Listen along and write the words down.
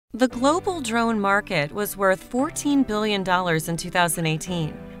The global drone market was worth $14 billion in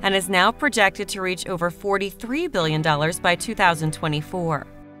 2018 and is now projected to reach over $43 billion by 2024.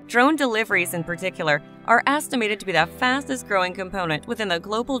 Drone deliveries in particular are estimated to be the fastest growing component within the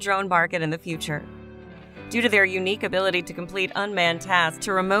global drone market in the future. Due to their unique ability to complete unmanned tasks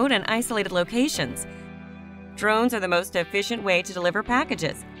to remote and isolated locations, drones are the most efficient way to deliver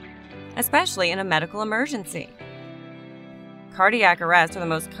packages, especially in a medical emergency. Cardiac arrest are the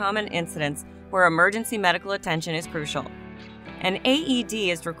most common incidents where emergency medical attention is crucial. An AED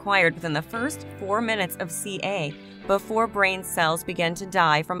is required within the first 4 minutes of CA before brain cells begin to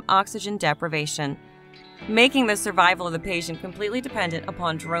die from oxygen deprivation, making the survival of the patient completely dependent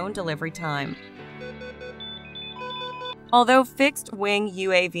upon drone delivery time. Although fixed-wing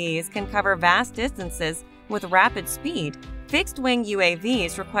UAVs can cover vast distances with rapid speed, fixed-wing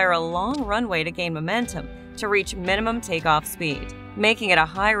UAVs require a long runway to gain momentum to reach minimum takeoff speed, making it a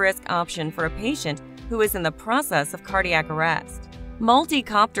high-risk option for a patient who is in the process of cardiac arrest.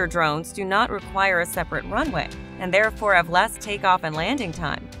 Multi-copter drones do not require a separate runway and therefore have less takeoff and landing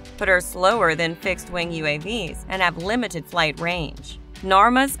time, but are slower than fixed-wing UAVs and have limited flight range.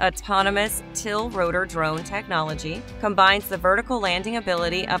 Narma's autonomous tilt-rotor drone technology combines the vertical landing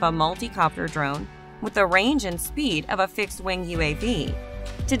ability of a multi-copter drone with the range and speed of a fixed-wing UAV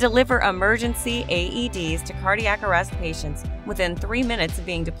to deliver emergency AEDs to cardiac arrest patients within 3 minutes of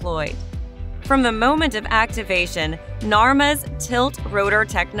being deployed. From the moment of activation, Narma's tilt-rotor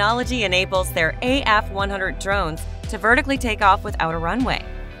technology enables their AF-100 drones to vertically take off without a runway,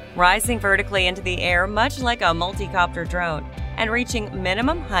 rising vertically into the air much like a multi-copter drone and reaching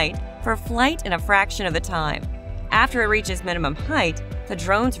minimum height for flight in a fraction of the time. After it reaches minimum height, the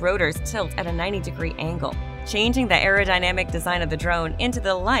drone's rotors tilt at a 90-degree angle, changing the aerodynamic design of the drone into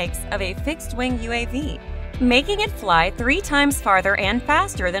the likes of a fixed-wing UAV, making it fly 3 times farther and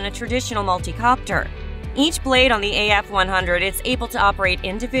faster than a traditional multi-copter. Each blade on the AF-100 is able to operate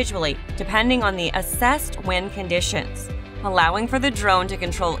individually depending on the assessed wind conditions, allowing for the drone to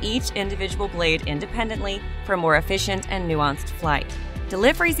control each individual blade independently for more efficient and nuanced flight.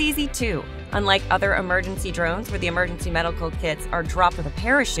 Delivery's easy too. Unlike other emergency drones where the emergency medical kits are dropped with a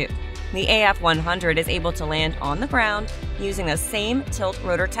parachute, the AF-100 is able to land on the ground using the same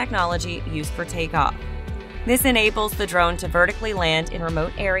tilt-rotor technology used for takeoff. This enables the drone to vertically land in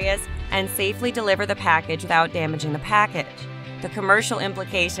remote areas and safely deliver the package without damaging the package. The commercial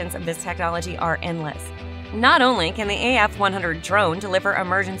implications of this technology are endless. Not only can the AF-100 drone deliver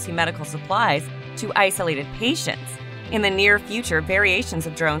emergency medical supplies to isolated patients, in the near future, variations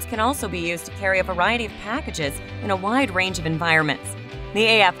of drones can also be used to carry a variety of packages in a wide range of environments.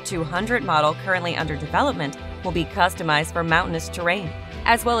 The AF-200 model currently under development will be customized for mountainous terrain,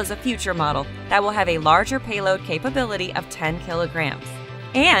 as well as a future model that will have a larger payload capability of 10 kilograms,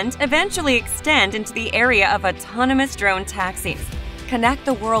 and eventually extend into the area of autonomous drone taxis. Connect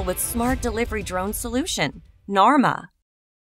the world with smart delivery drone solution, Narma.